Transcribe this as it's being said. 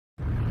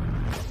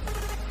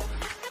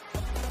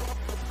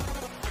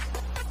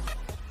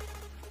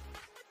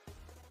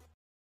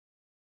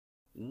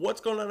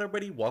What's going on,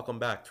 everybody? Welcome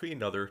back to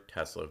another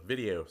Tesla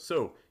video.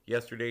 So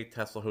yesterday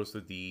Tesla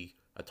hosted the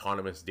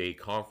Autonomous Day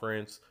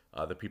conference.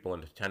 The people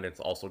in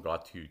attendance also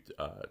got to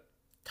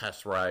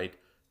test ride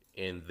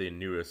in the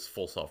newest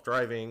full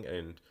self-driving,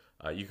 and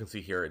you can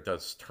see here it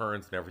does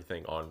turns and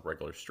everything on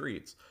regular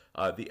streets.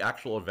 The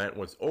actual event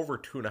was over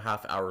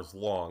 2.5 hours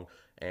long,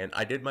 and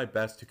I did my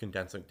best to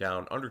condense it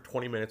down under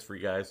 20 minutes for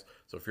you guys.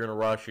 So if you're in a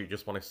rush or you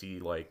just want to see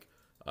like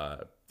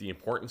the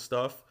important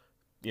stuff,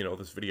 you know,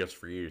 this video is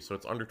for you. So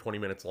it's under 20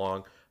 minutes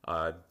long.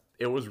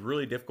 It was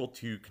really difficult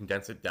to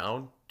condense it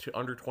down to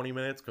under 20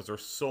 minutes because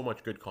there's so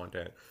much good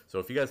content. So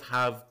if you guys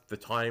have the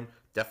time,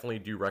 definitely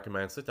do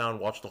recommend sit down,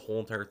 watch the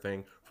whole entire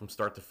thing from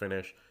start to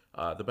finish.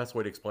 The best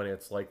way to explain it,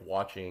 it's like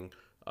watching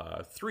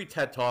 3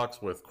 TED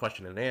Talks with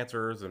question and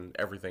answers and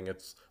everything.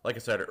 It's, like I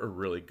said, a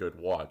really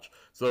good watch.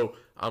 So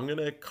I'm going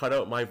to cut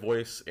out my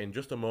voice in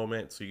just a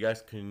moment so you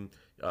guys can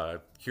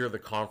hear the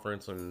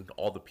conference and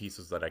all the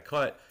pieces that I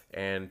cut,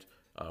 and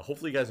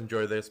hopefully you guys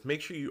enjoy this. Make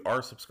sure you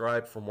are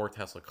subscribed for more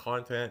Tesla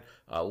content,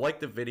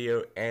 like the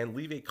video, and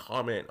leave a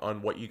comment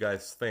on what you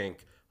guys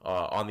think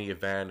on the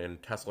event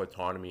and Tesla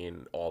Autonomy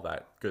and all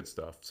that good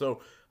stuff. So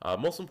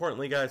most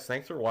importantly, guys,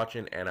 thanks for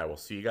watching, and I will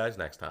see you guys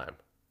next time.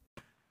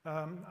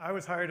 I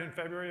was hired in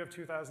February of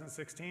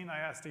 2016. I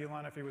asked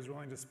Elon if he was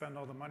willing to spend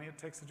all the money it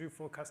takes to do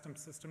full custom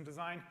system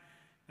design,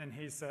 and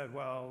he said,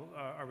 well,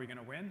 are we going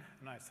to win?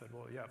 And I said,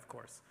 well, yeah, of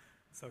course.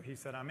 So he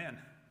said, I'm in.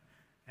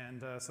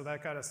 And so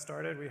that got us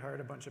started. We hired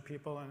a bunch of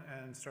people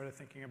and started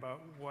thinking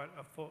about what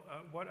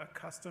a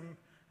custom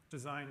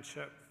design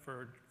chip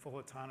for full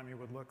autonomy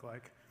would look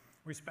like.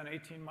 We spent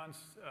 18 months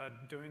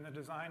doing the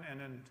design, and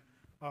in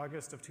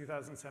August of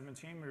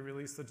 2017, we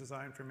released the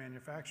design for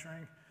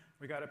manufacturing.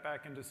 We got it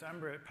back in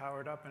December. It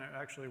powered up, and it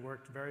actually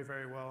worked very,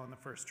 very well on the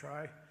first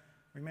try.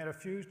 We made a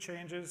few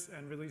changes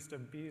and released a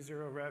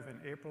B0 Rev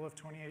in April of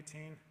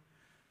 2018.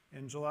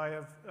 In July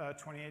of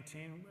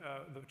 2018,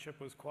 the chip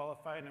was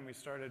qualified, and we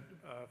started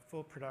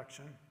full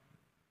production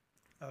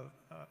of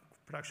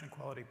production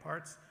quality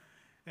parts.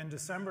 In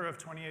December of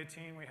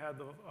 2018, we had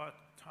the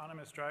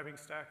autonomous driving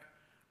stack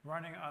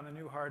running on the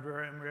new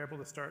hardware, and we were able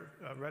to start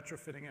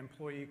retrofitting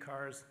employee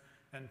cars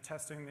and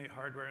testing the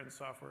hardware and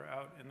software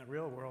out in the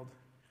real world.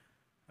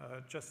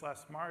 Just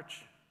last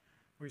March,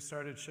 we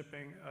started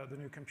shipping the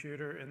new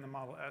computer in the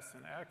Model S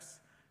and X.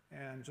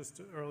 And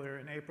just earlier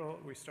in April,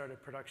 we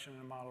started production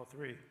in Model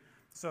 3.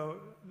 So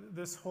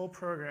this whole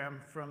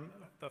program, from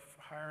the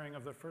hiring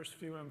of the first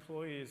few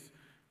employees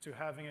to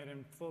having it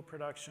in full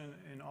production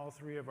in all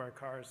 3 of our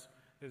cars,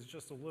 is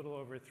just a little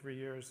over 3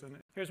 years. And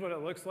here's what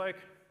it looks like.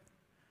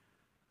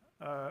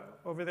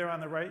 Over there on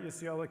the right, you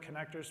see all the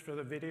connectors for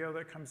the video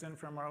that comes in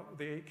from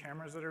the 8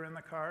 cameras that are in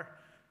the car.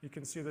 You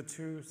can see the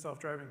 2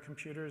 self-driving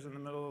computers in the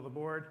middle of the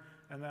board.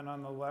 And then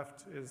on the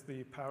left is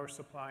the power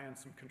supply and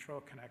some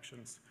control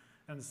connections.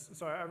 And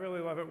so I really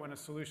love it when a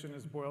solution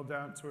is boiled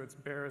down to its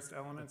barest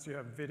elements. You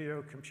have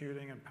video,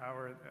 computing, and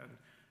power,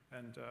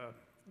 and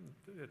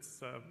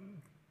it's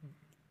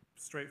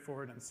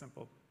straightforward and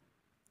simple.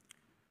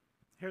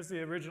 Here's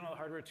the original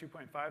hardware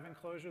 2.5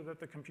 enclosure that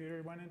the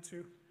computer went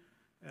into,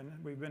 and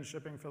we've been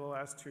shipping for the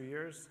last 2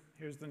 years.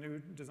 Here's the new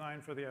design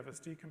for the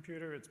FSD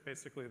computer. It's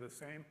basically the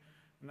same,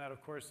 and that,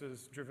 of course,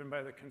 is driven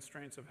by the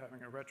constraints of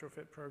having a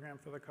retrofit program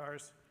for the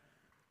cars.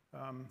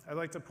 I'd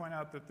like to point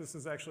out that this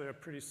is actually a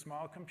pretty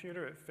small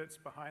computer. It fits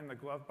behind the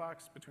glove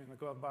box, between the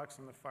glove box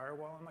and the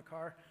firewall in the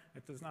car.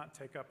 It does not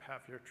take up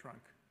half your trunk.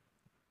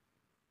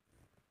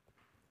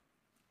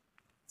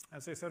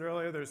 As I said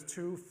earlier, there's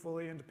 2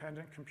 fully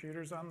independent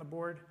computers on the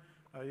board.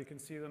 You can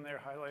see them there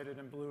highlighted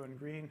in blue and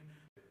green.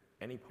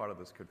 Any part of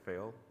this could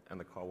fail, and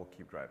the car will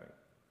keep driving.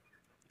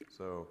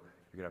 So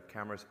you could have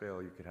cameras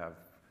fail, you could have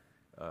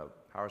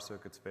power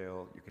circuits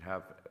fail, you could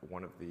have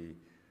one of the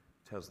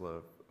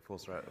Tesla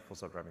full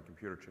self-driving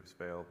computer chips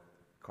fail,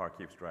 car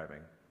keeps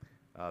driving.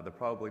 The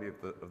probability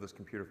of this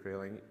computer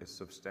failing is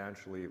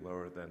substantially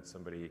lower than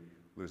somebody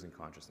losing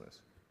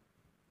consciousness.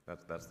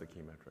 That's the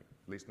key metric,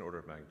 at least an order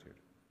of magnitude.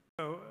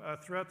 So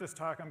throughout this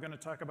talk, I'm going to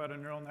talk about a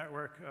neural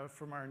network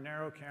from our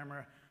narrow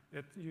camera.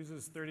 It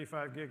uses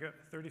 35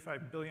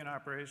 billion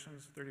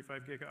operations,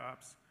 35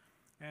 gigaops.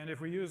 And if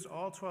we used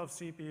all 12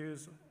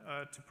 CPUs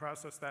to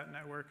process that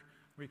network,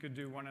 we could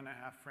do 1.5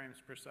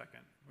 frames per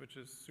second, which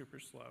is super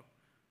slow.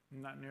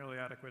 Not nearly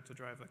adequate to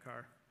drive the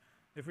car.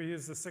 If we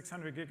use the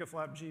 600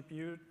 gigaflop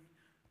GPU,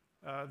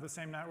 the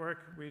same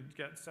network, we'd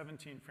get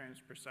 17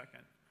 frames per second,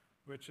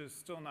 which is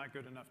still not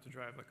good enough to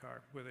drive the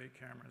car with 8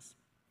 cameras.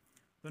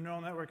 The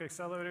neural network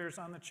accelerators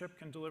on the chip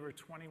can deliver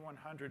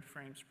 2100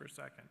 frames per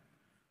second.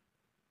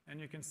 And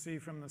you can see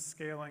from the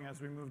scaling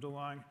as we moved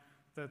along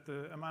that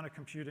the amount of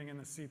computing in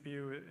the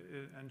CPU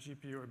and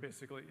GPU are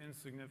basically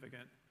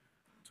insignificant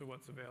to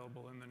what's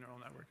available in the neural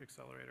network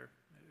accelerator.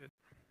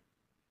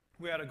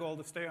 We had a goal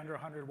to stay under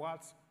 100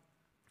 watts.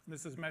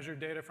 This is measured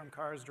data from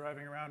cars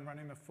driving around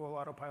running the full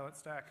autopilot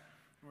stack.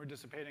 And we're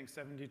dissipating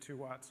 72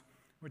 watts,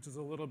 which is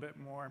a little bit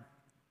more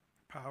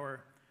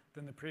power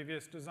than the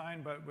previous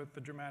design, but with the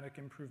dramatic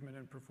improvement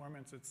in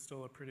performance, it's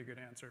still a pretty good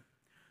answer.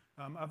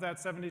 Of that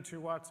 72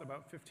 watts,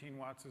 about 15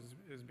 watts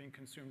is being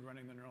consumed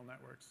running the neural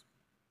networks.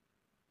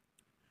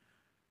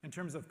 In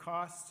terms of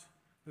cost,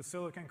 the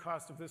silicon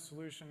cost of this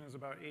solution is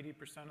about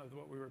 80% of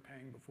what we were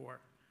paying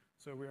before.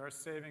 So we are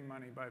saving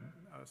money by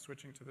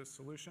switching to this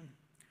solution.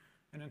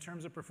 And in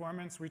terms of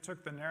performance, we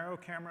took the narrow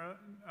camera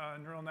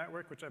neural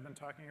network, which I've been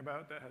talking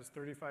about, that has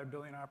 35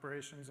 billion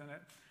operations in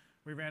it.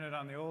 We ran it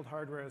on the old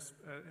hardware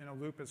in a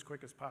loop as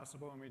quick as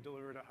possible, and we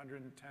delivered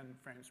 110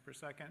 frames per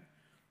second.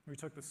 We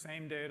took the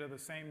same data, the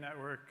same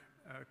network,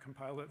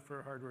 compiled it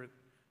for hardware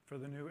for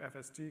the new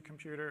FSD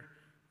computer,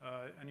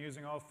 and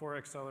using all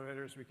 4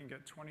 accelerators, we can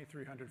get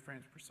 2,300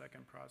 frames per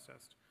second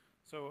processed.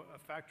 So a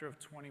factor of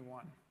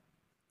 21.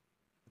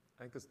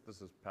 I think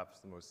this is perhaps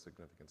the most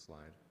significant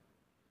slide.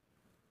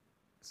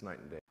 It's night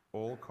and day.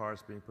 All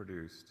cars being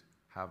produced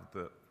have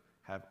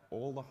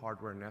all the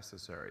hardware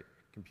necessary,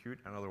 compute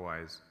and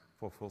otherwise,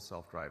 for full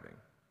self-driving.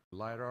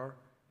 Lidar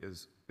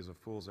is a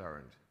fool's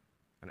errand,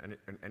 and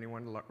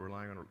anyone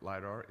relying on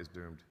Lidar is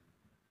doomed.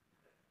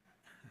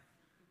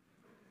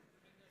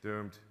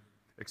 Doomed.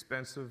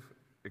 Expensive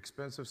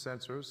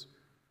sensors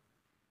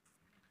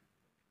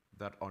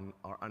that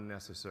are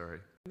unnecessary.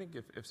 I think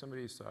if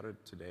somebody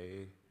started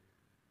today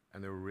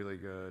and they were really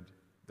good,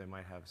 they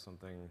might have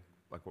something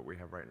like what we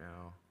have right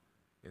now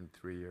in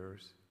 3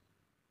 years.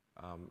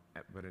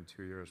 But in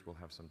 2 years, we'll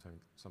have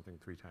something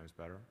 3 times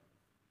better.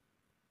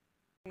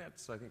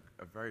 That's, I think,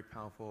 a very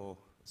powerful,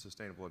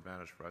 sustainable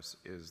advantage for us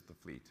is the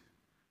fleet.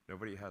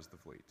 Nobody has the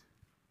fleet.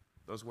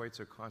 Those weights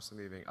are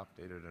constantly being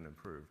updated and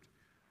improved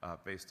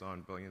based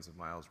on billions of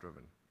miles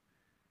driven.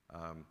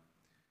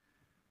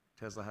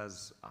 Tesla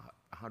has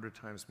 100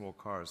 times more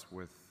cars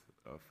with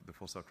the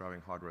full self-driving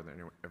hardware than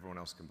everyone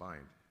else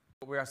combined.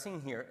 What we are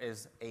seeing here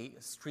is a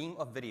stream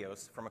of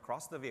videos from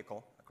across the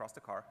vehicle, across the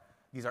car.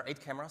 These are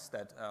 8 cameras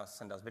that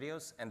send us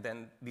videos, and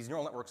then these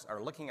neural networks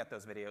are looking at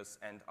those videos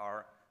and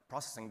are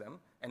processing them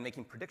and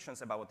making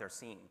predictions about what they're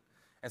seeing.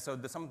 And so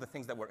some of the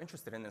things that we're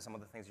interested in and some of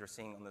the things you're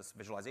seeing on this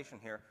visualization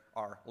here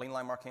are lane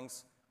line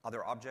markings,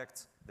 other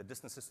objects, the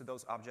distances to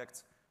those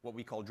objects, what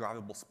we call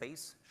drivable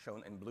space,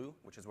 shown in blue,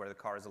 which is where the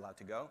car is allowed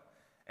to go,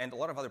 and a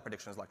lot of other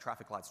predictions like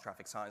traffic lights,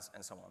 traffic signs,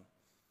 and so on.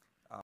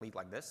 Lead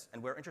like this,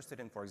 and we're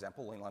interested in, for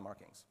example, lane line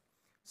markings.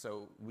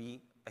 So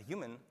a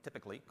human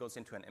typically goes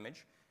into an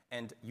image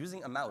and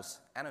using a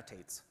mouse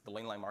annotates the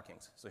lane line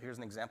markings. So here's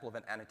an example of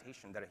an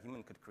annotation that a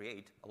human could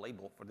create, a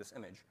label for this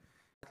image.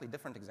 Slightly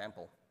different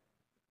example.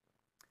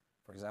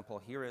 For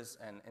example, here is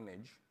an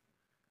image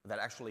that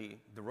actually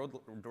the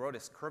road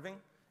is curving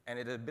and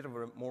it is a bit of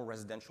a more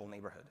residential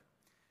neighborhood.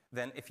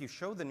 Then if you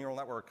show the neural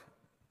network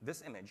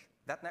this image,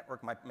 that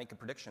network might make a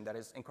prediction that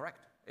is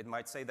incorrect. It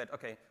might say that,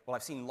 okay, well,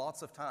 I've seen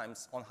lots of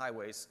times on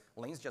highways,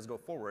 lanes just go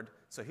forward,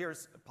 so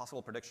here's a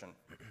possible prediction.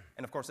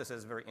 And of course, this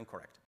is very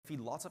incorrect.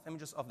 Feed lots of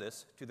images of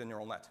this to the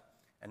neural net.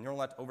 And neural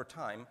net, over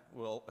time,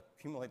 will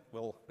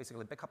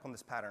basically pick up on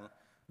this pattern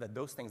that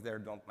those things there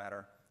don't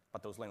matter,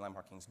 but those lane line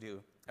markings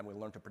do, and we'll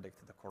learn to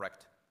predict the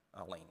correct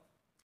lane.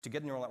 To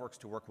get neural networks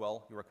to work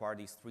well, you require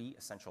these 3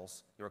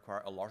 essentials. You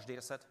require a large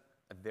data set,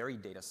 a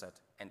varied data set,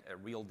 and a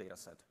real data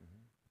set.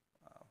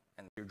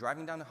 And you're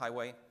driving down the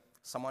highway,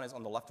 someone is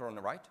on the left or on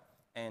the right,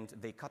 and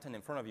they cut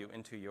in front of you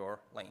into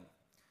your lane.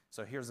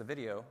 So here's a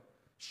video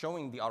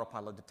showing the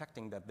autopilot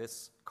detecting that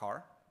this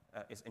car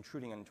is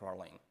intruding into our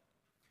lane.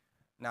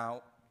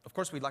 Now, of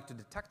course, we'd like to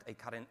detect a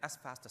cut-in as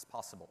fast as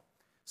possible.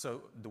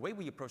 So the way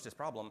we approach this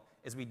problem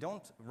is we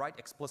don't write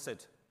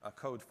explicit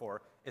code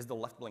for, is the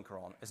left blinker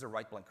on, is the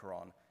right blinker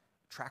on,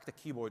 track the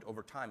cuboid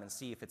over time and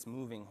see if it's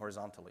moving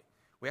horizontally.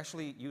 We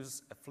actually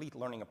use a fleet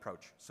learning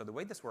approach. So the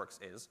way this works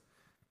is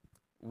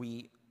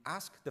we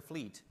ask the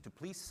fleet to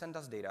please send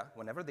us data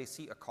whenever they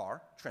see a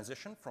car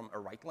transition from a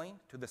right lane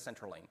to the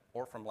center lane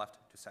or from left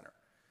to center.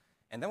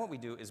 And then what we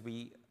do is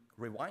we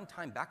rewind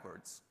time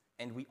backwards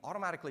and we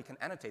automatically can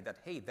annotate that,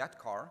 hey, that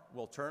car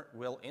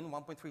will in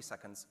 1.3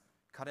 seconds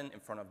cut in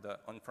front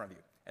of you.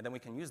 And then we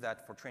can use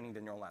that for training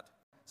the neural net.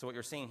 So what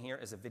you're seeing here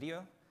is a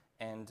video,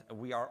 and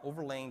we are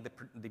overlaying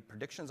the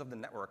predictions of the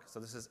network. So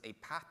this is a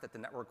path that the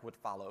network would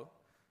follow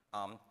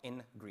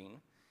in green.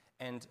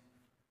 And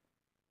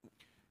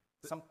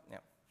I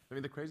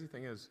mean, the crazy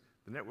thing is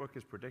the network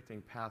is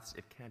predicting paths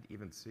it can't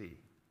even see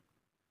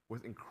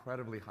with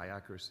incredibly high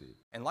accuracy.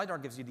 And Lidar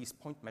gives you these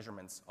point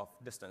measurements of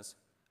distance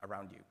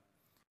around you.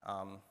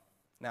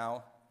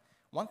 Now,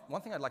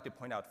 one thing I'd like to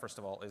point out, first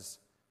of all, is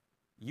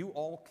you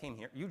all came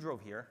here, you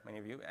drove here, many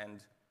of you,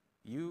 and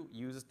you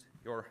used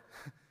your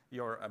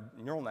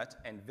neural net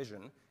and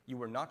vision. You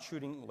were not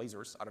shooting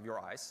lasers out of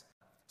your eyes.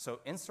 So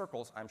in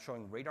circles, I'm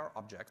showing radar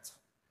objects,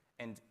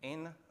 and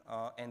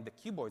the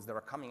cuboids that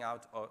are coming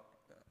out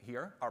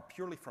here are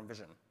purely from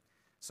vision.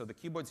 So the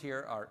cuboids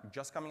here are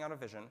just coming out of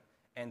vision,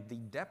 and the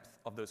depth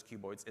of those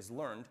cuboids is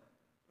learned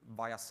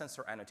via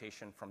sensor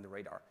annotation from the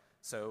radar.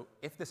 So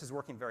if this is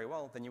working very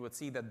well, then you would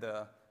see that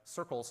the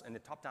circles in the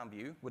top-down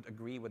view would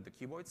agree with the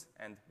cuboids,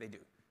 and they do.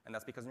 And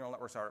that's because neural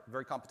networks are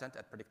very competent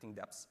at predicting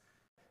depths.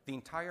 the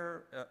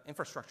entire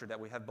infrastructure that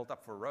we have built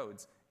up for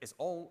roads is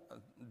all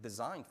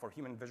designed for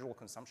human visual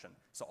consumption.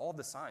 So all of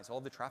the signs, all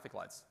of the traffic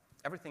lights,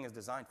 everything is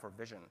designed for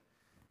vision.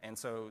 And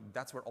so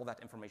that's where all that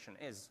information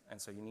is, and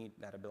so you need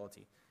that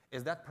ability.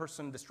 Is that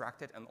person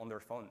distracted and on their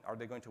phone? Are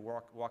they going to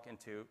walk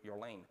into your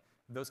lane?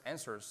 Those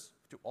answers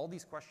to all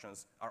these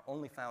questions are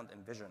only found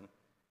in vision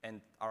and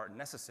are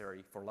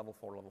necessary for level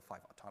 4, level 5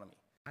 autonomy.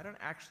 I don't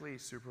actually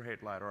super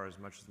hate LiDAR as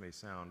much as it may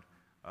sound,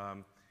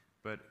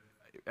 but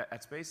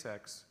at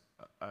SpaceX,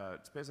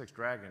 SpaceX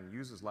Dragon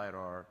uses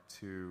LiDAR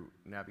to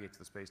navigate to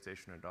the space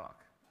station and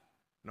dock.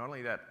 Not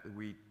only that,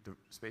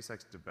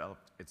 SpaceX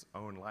developed its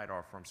own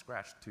LiDAR from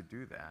scratch to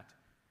do that,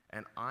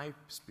 and I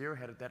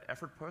spearheaded that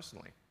effort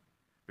personally.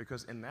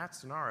 Because in that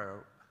scenario,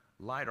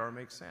 LiDAR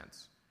makes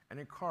sense. And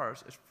in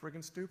cars, it's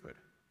friggin' stupid.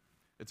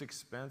 It's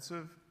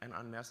expensive and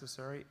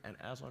unnecessary, and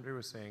as Andre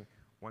was saying,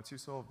 once you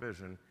solve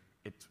vision,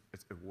 it's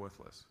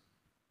worthless.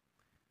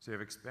 So you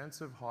have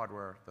expensive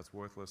hardware that's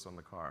worthless on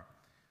the car.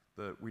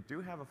 We do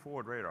have a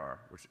forward radar,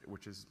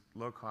 which is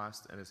low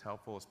cost and is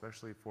helpful,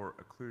 especially for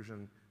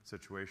occlusion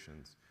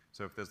situations.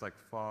 So if there's like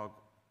fog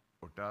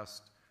or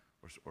dust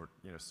or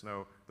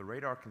snow, the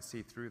radar can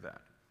see through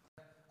that.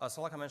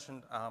 So like I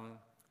mentioned,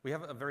 we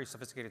have a very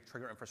sophisticated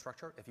trigger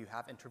infrastructure. If you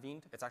have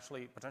intervened, it's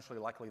actually potentially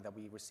likely that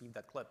we receive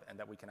that clip and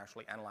that we can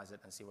actually analyze it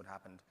and see what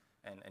happened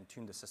and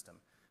tune the system.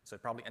 So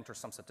it probably enters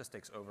some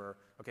statistics over,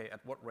 okay,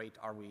 at what rate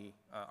are we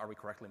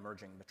correctly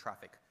merging the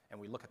traffic? And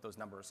we look at those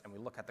numbers and we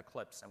look at the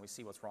clips and we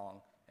see what's wrong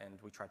and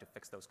we try to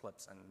fix those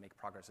clips and make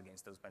progress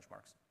against those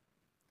benchmarks.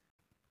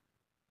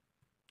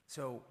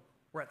 So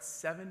we're at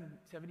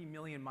 70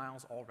 million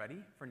miles already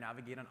for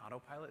Navigate on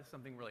Autopilot. It's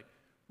something we're like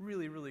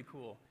really, really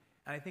cool.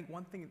 And I think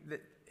one thing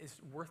that is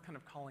worth kind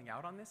of calling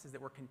out on this is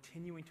that we're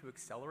continuing to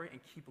accelerate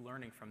and keep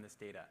learning from this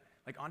data.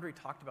 Like Andre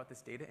talked about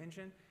this data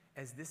engine.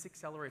 As this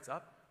accelerates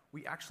up,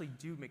 we actually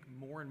do make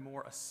more and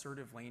more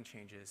assertive lane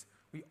changes.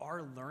 We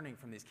are learning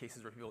from these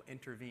cases where people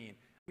intervene.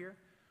 Here,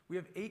 we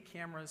have 8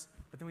 cameras,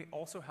 but then we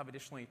also have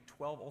additionally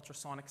 12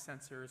 ultrasonic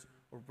sensors,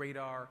 a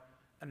radar,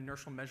 an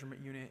inertial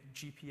measurement unit,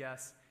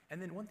 GPS.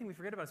 And then one thing we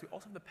forget about is we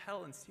also have the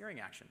pedal and steering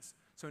actions.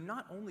 So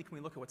not only can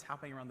we look at what's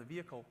happening around the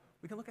vehicle,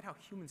 we can look at how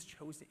humans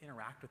chose to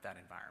interact with that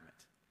environment.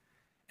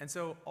 And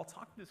so I'll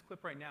talk through this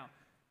clip right now.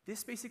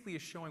 This basically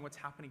is showing what's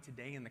happening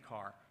today in the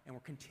car, and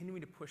we're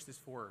continuing to push this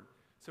forward.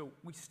 So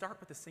we start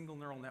with a single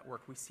neural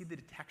network. We see the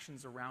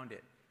detections around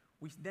it.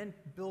 We then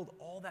build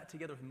all that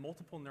together with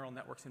multiple neural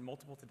networks and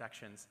multiple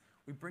detections.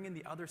 We bring in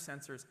the other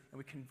sensors, and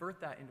we convert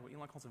that into what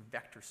Elon calls a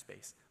vector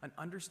space, an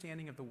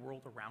understanding of the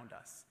world around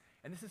us.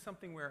 And this is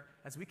something where,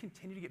 as we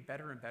continue to get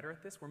better and better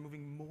at this, we're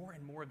moving more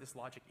and more of this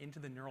logic into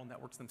the neural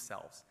networks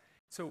themselves.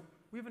 So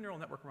we have a neural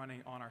network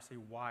running on our, say,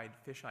 wide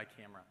fisheye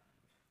camera.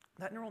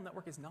 That neural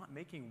network is not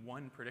making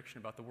one prediction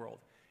about the world.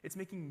 It's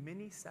making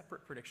many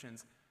separate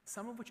predictions,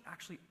 some of which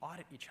actually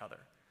audit each other.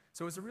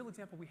 So as a real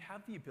example, we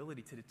have the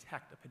ability to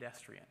detect a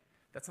pedestrian.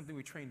 That's something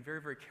we train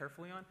very, very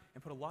carefully on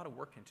and put a lot of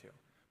work into.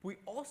 But we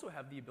also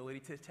have the ability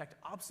to detect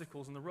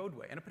obstacles in the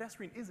roadway, and a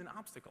pedestrian is an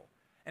obstacle.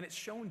 And it's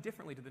shown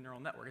differently to the neural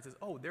network. It says,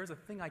 oh, there's a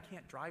thing I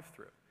can't drive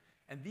through.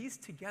 And these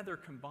together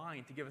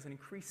combine to give us an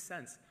increased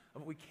sense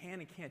of what we can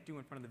and can't do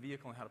in front of the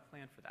vehicle and how to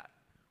plan for that.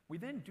 We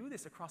then do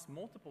this across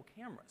multiple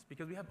cameras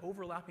because we have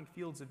overlapping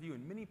fields of view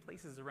in many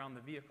places around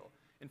the vehicle.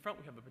 In front,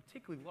 we have a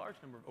particularly large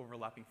number of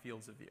overlapping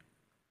fields of view.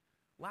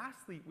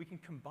 Lastly, we can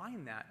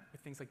combine that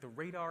with things like the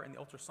radar and the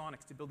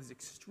ultrasonics to build these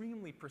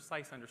extremely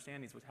precise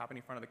understandings of what's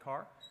happening in front of the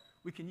car.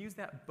 We can use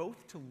that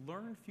both to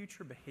learn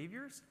future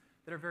behaviors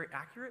that are very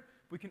accurate,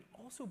 but we can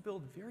also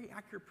build very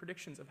accurate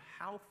predictions of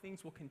how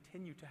things will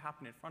continue to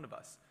happen in front of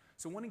us.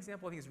 So one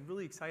example I think is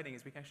really exciting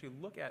is we can actually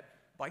look at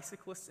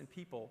bicyclists and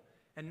people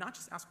and not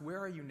just ask, where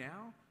are you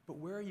now, but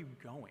where are you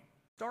going?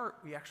 To start,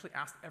 we actually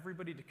asked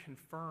everybody to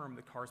confirm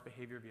the car's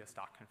behavior via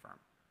stock confirm.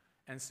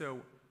 And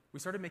so we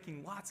started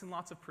making lots and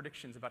lots of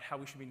predictions about how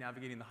we should be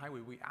navigating the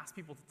highway. We asked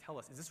people to tell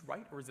us, is this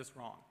right or is this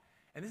wrong?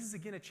 And this is,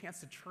 again, a chance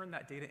to churn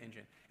that data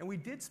engine. And we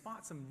did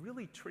spot some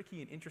really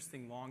tricky and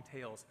interesting long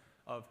tails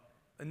of,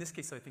 in this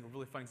case, I think a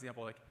really fun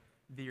example, like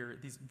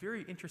these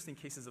very interesting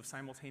cases of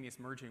simultaneous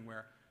merging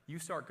where you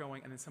start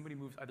going and then somebody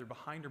moves either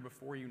behind or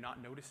before you,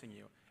 not noticing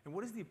you. And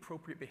what is the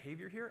appropriate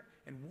behavior here?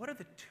 And what are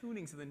the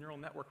tunings of the neural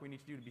network we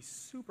need to do to be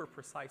super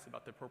precise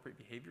about the appropriate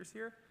behaviors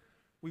here?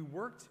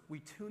 We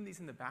tuned these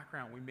in the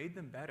background, we made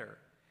them better.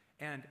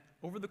 And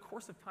over the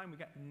course of time, we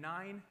got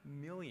 9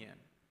 million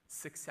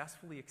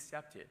successfully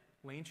accepted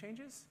lane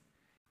changes.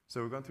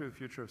 So we've gone through the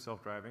future of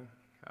self-driving,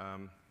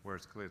 where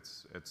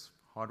it's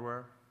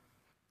hardware,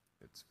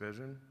 it's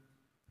vision,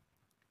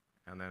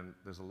 and then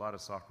there's a lot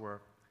of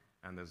software,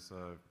 and there's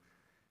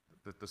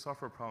the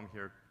software problem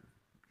here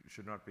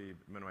should not be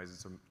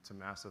minimized. It's a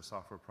massive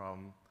software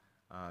problem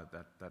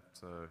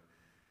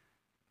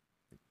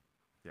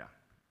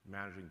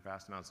managing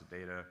vast amounts of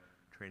data,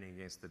 training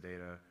against the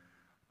data,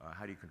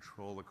 how do you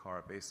control the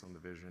car based on the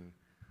vision?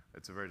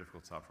 It's a very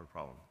difficult software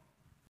problem.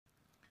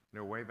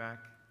 Way back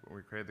when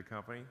we created the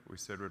company, we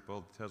said we'd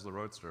build the Tesla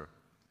Roadster.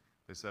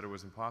 They said it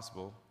was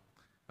impossible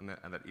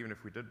and that even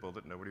if we did build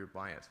it, nobody would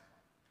buy it.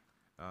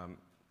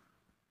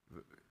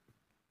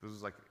 This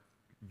is like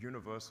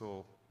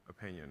universal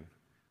opinion,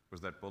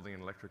 was that building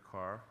an electric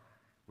car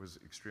was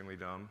extremely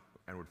dumb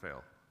and would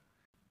fail.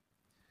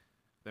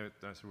 Then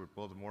I said we'd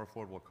build a more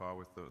affordable car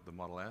with the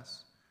Model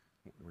S.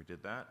 We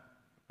did that.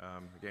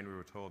 Again, we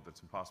were told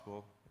that's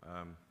impossible.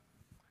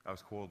 I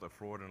was called a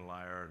fraud and a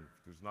liar, and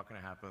it was not going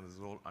to happen. This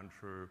is all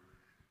untrue.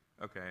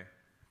 Okay,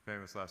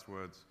 famous last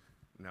words.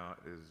 Now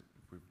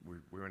we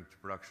went into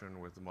production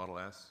with the Model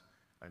S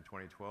in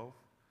 2012.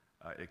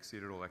 It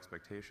exceeded all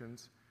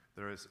expectations.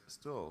 There is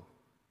still,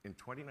 in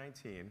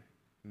 2019,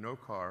 no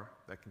car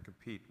that can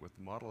compete with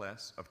the Model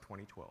S of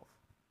 2012.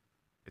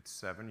 It's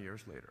 7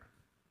 years later.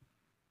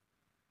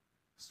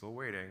 Still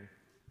waiting.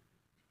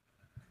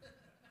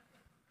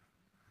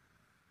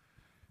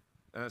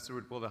 So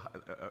we'd build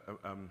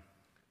an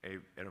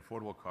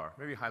affordable car,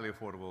 maybe highly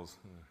affordable.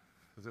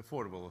 It's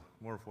affordable,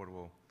 more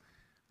affordable,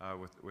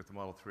 with the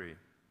Model 3.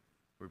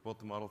 We built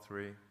the Model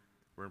 3.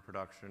 We're in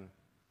production.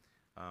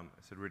 I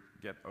said we'd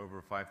get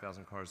over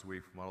 5,000 cars a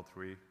week for Model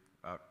 3.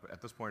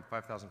 At this point,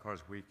 5,000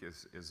 cars a week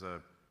is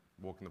a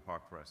walk in the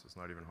park for us. It's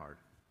not even hard.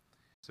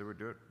 So we'd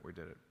do it. We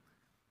did it.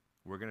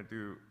 We're going to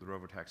do the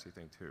RoboTaxi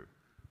thing too.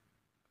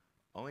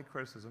 Only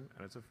criticism,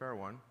 and it's a fair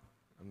one,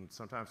 and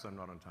sometimes I'm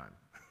not on time.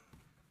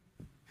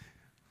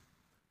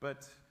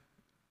 But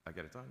I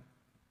get it done,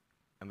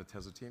 and the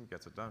Tesla team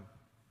gets it done.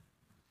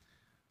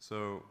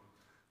 So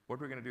what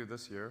we're going to do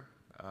this year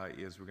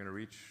is we're going to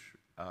reach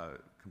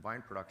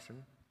combined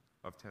production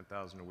of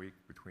 10,000 a week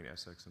between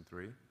SX and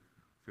 3.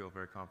 Feel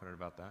very confident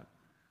about that.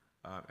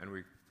 And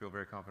we feel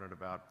very confident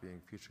about being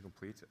feature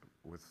complete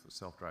with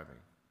self-driving.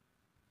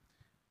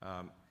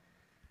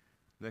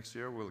 Next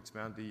year, we'll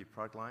expand the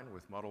product line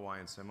with Model Y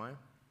and Semi,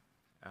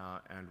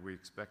 and we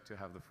expect to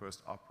have the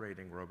first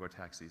operating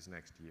robotaxis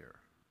next year,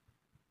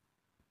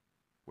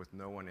 with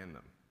no one in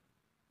them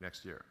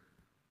next year.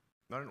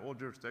 Not in all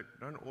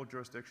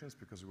jurisdictions,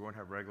 because we won't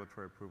have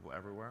regulatory approval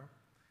everywhere,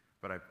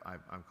 but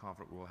I'm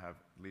confident we'll have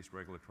at least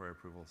regulatory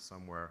approval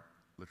somewhere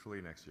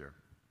literally next year.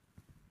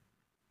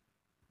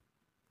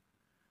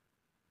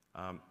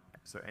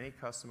 So any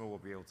customer will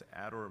be able to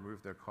add or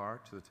remove their car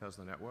to the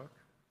Tesla network.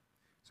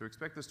 So we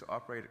expect this to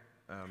operate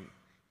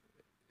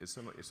it's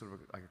sort of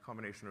like a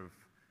combination of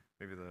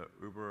maybe the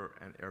Uber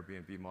and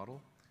Airbnb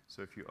model.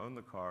 So if you own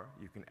the car,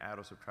 you can add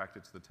or subtract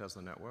it to the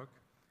Tesla network,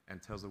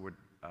 and Tesla would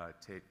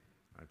take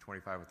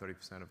 25 or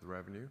 30% of the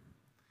revenue.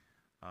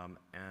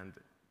 And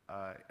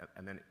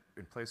then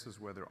in places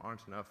where there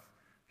aren't enough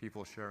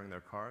people sharing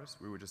their cars,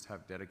 we would just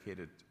have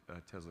dedicated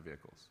Tesla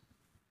vehicles.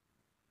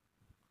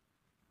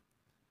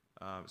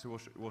 So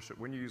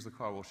when you use the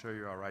car, we'll show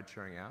you our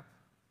ride-sharing app.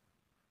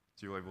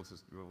 So you'll be able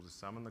to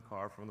summon the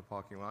car from the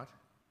parking lot,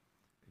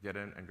 get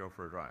in, and go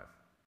for a drive.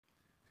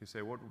 If you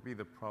say, what would be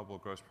the probable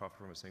gross profit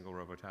from a single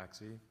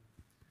robotaxi?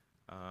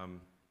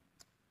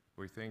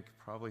 We think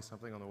probably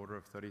something on the order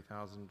of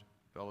 $30,000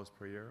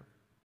 per year.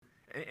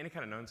 Any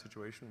kind of known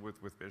situation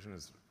with vision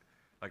is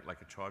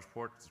like a charge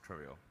port. It's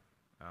trivial.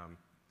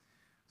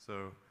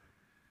 So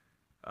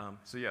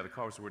yeah, the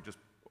cars would just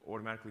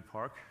automatically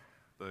park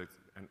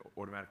and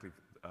automatically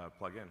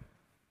plug in.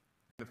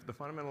 The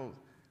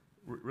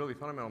really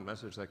fundamental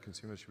message that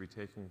consumers should be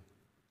taking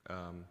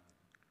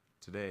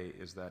today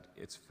is that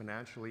it's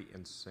financially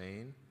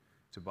insane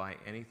to buy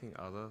anything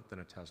other than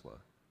a Tesla.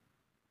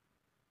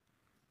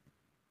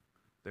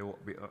 It'll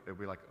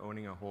be like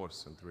owning a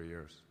horse in 3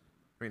 years.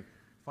 I mean,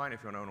 fine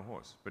if you want to own a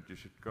horse, but you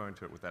should go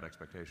into it with that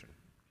expectation.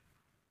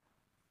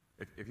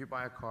 If you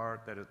buy a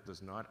car that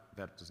does not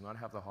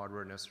have the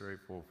hardware necessary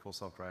for full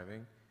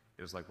self-driving,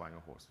 it is like buying a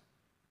horse.